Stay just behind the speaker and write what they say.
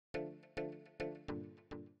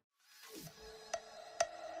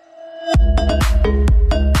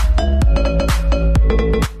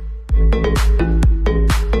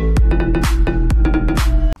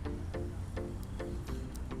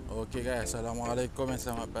Assalamualaikum dan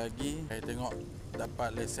selamat pagi. Saya tengok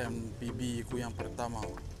dapat lesen PB aku yang pertama.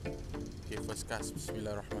 Okay, first class.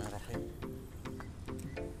 Bismillahirrahmanirrahim.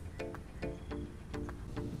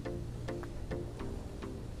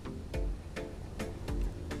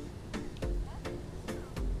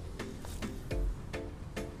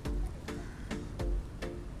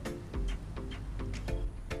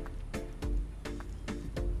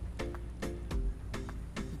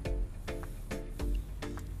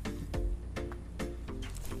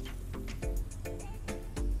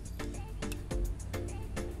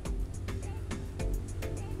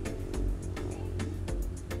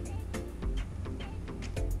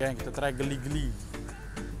 Okay, kita try geli-geli.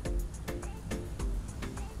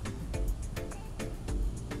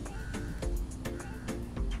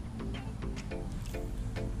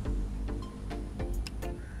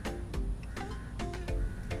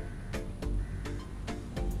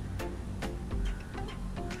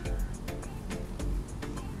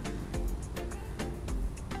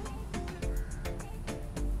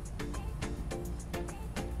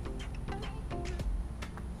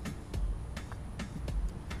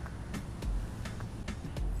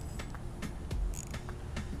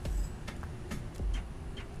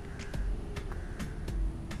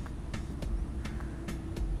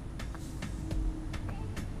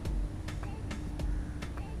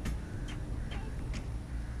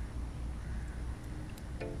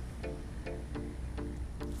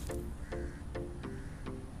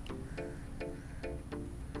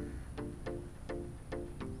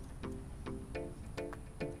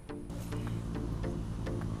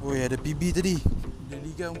 Oi, ada PB tadi. Dia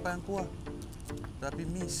liga umpan aku lah. Tapi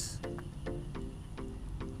miss.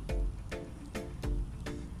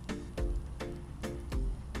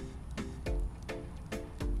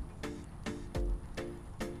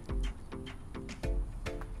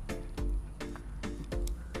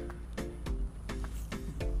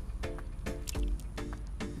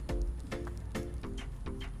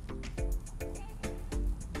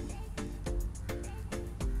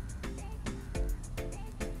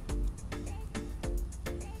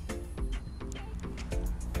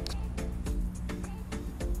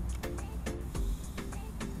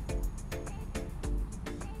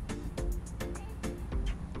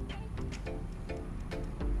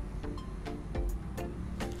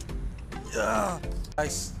 Yeah.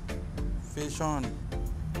 Guys, fish on.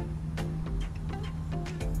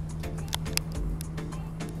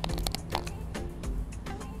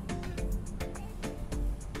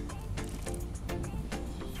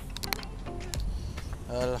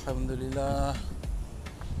 Alhamdulillah.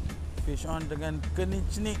 Fish on dengan kening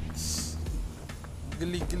snakes.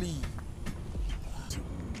 Geli-geli.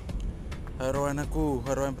 Haruan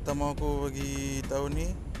pertama aku bagi tahun ni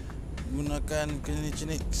gunakan kening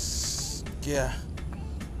snakes. Okay lah.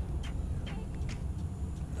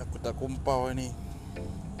 Aku tak kumpau ni.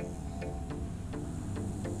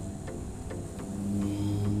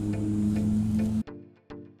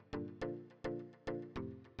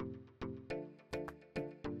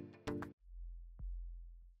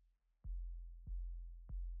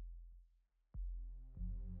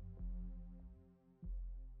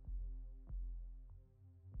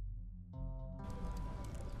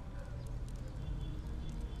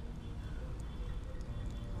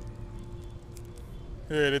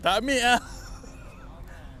 Dia tak ambil lah.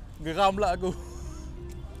 Geram pula aku.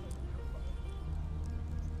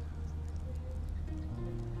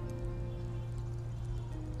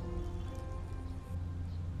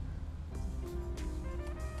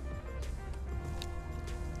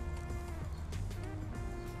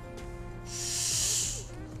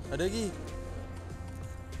 Ada lagi.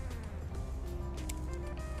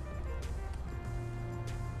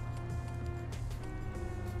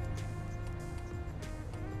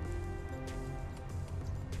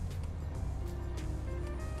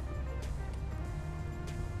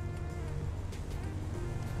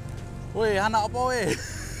 Weh, anak apa weh?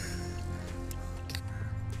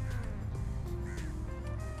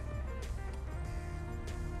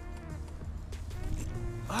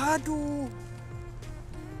 Aduh.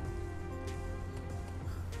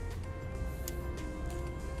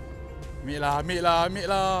 Ambil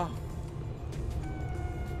lah.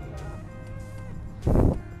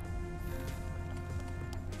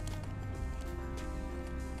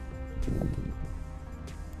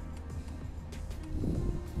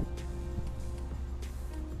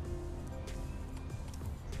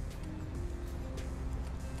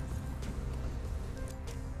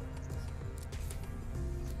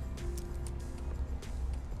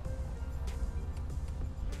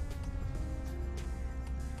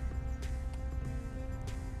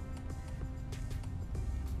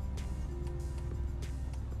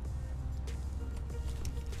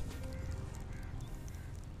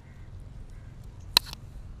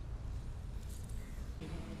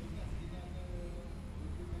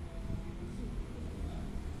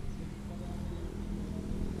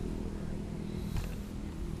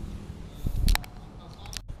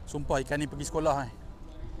 Sumpah ikan ni pergi sekolah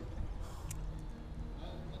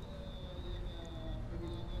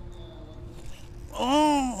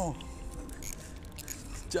Oh,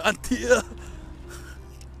 cantik lah.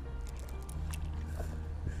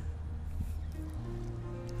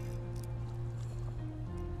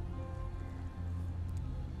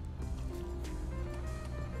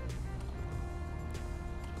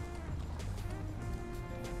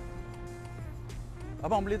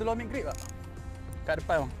 Abang boleh tolong ambil grip tak? Kat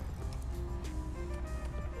depan bang.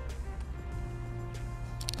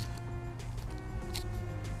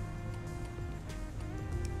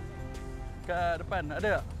 Kat depan ada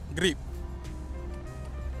tak? Grip.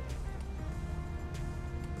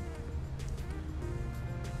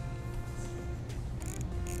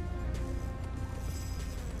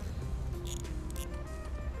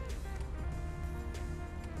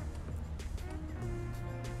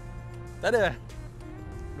 Tak ada?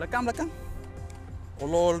 Belakang.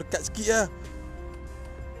 Allah, dekat sikit lah.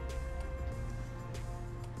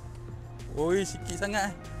 Oi, sikit sangat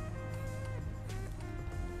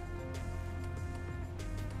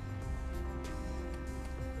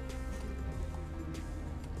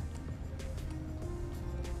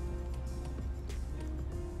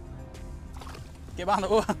Okay bang, tak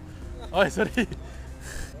apa. Oi, sorry.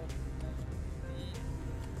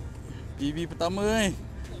 PB pertama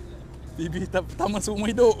PB pertama seumur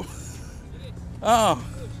hidup.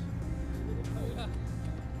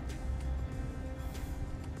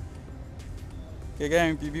 Okay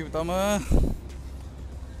gang, PB pertama.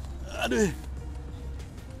 Aduh.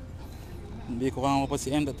 Lebih kurang berapa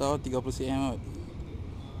cm tak tahu, 30 cm kot.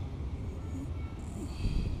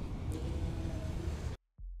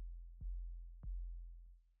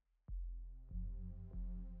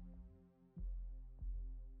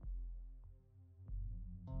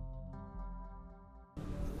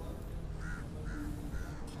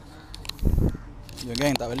 Ya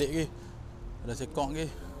geng, tak balik ke. Ada sekok ke.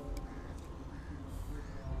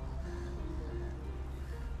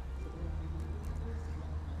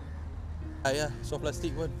 Ya, soft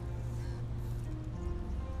plastik pun.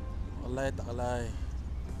 Wallahi tak kalai.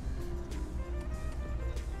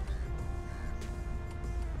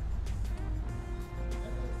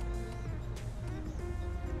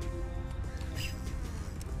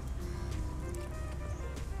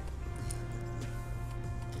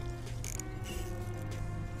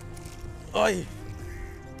 Oi.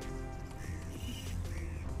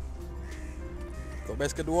 Kok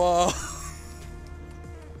best kedua.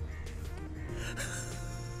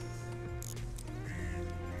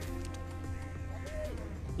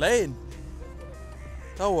 Lain.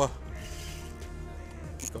 Tahu ah.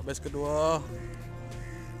 Kok best kedua.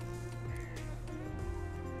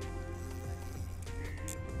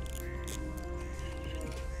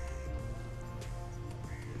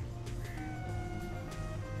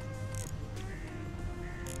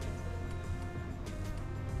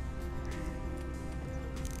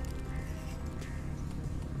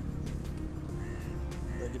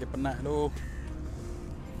 Lagi dia penat tu.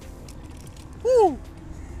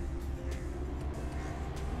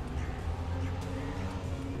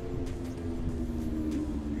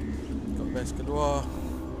 Kok best kedua.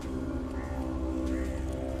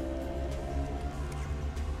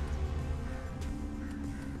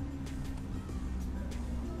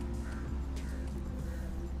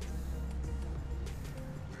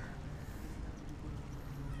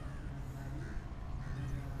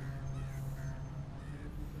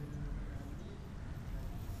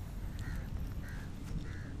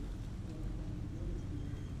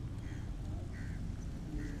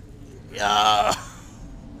 Ya.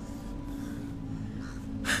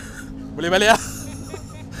 Boleh balik ah.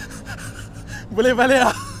 Boleh balik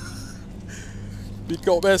ah.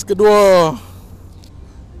 Peacock best kedua.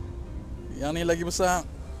 Yang ni lagi besar.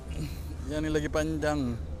 Yang ni lagi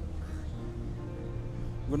panjang.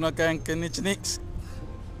 Gunakan Kenich.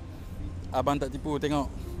 Abang tak tipu,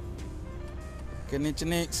 tengok. Kenich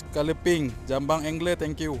color pink, jambang angler,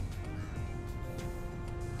 thank you.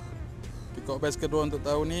 Peacock best kedua untuk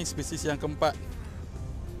tahun ni, spesies yang keempat.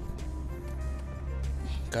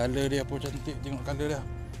 Color dia apa cantik, tengok color dia.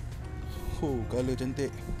 Color cantik.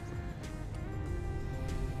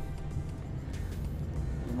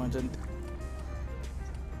 Memang cantik.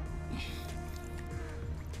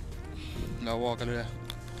 Lawa color dia.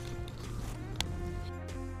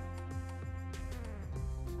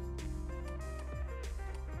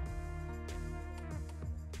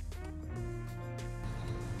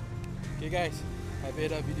 Okay guys,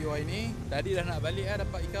 habis dah video hari ni. Tadi dah nak balik lah,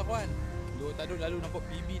 dapat ikan kawan. Tadi lalu nampak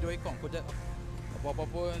PB 2 ekor. Apa-apa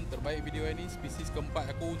pun terbaik video hari ni. Spesies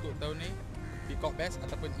keempat aku untuk tahun ni, peacock bass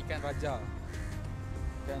ataupun ikan raja.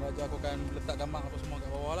 Ikan raja aku akan letak gambar apa semua kat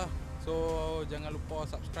bawah lah. So jangan lupa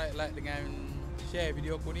subscribe, like dengan share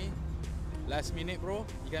video aku ni. Last minute bro,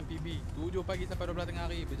 ikan PB 7 pagi sampai 12 tengah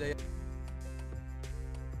hari berjaya.